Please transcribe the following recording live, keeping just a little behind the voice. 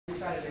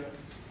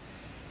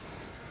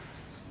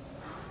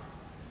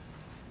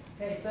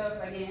Okay, so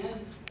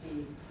again,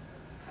 he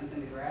comes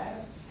in to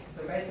grab.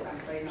 So basically I'm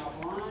trading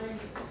off line.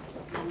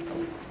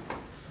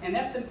 And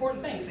that's the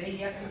important thing. See, he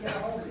has to get a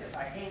hold of this.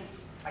 I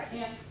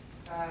can't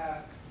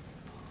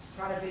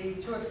try to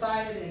be too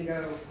excited and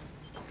go.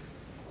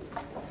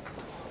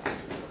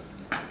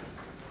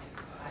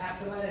 I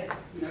have to let it,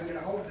 get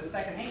a hold of the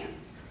second hand.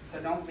 So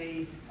don't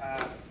be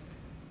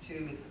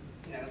too,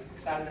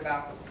 excited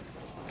about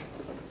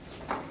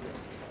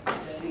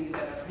setting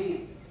that other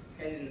hand.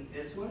 Okay, then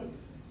this one.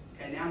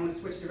 Okay, now I'm going to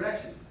switch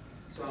directions.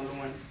 So I'm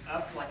going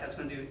up like I was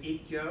going to do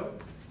Aikido.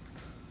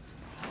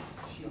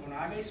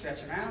 Shidoin,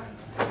 stretch them out.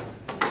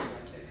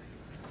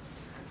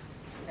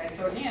 Okay,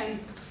 so again,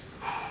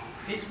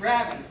 he's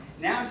grabbing.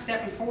 Now I'm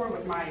stepping forward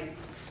with my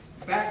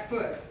back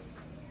foot.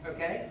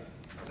 Okay?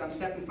 So I'm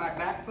stepping with my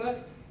back foot,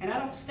 and I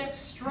don't step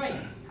straight.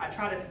 I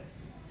try to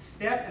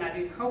step and I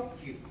do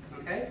kokyu.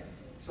 Okay?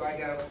 So I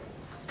go,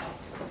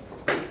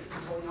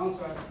 holding on,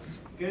 so a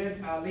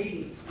good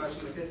leading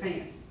motion with this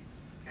hand.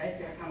 Okay,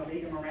 so I kind of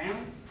lead him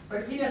around.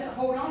 But if he doesn't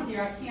hold on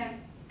here, I can't.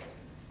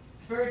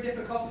 It's very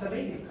difficult to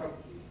lead him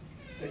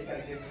kokyu. So he's got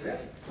a good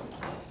grip.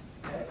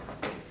 Okay?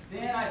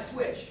 Then I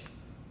switch.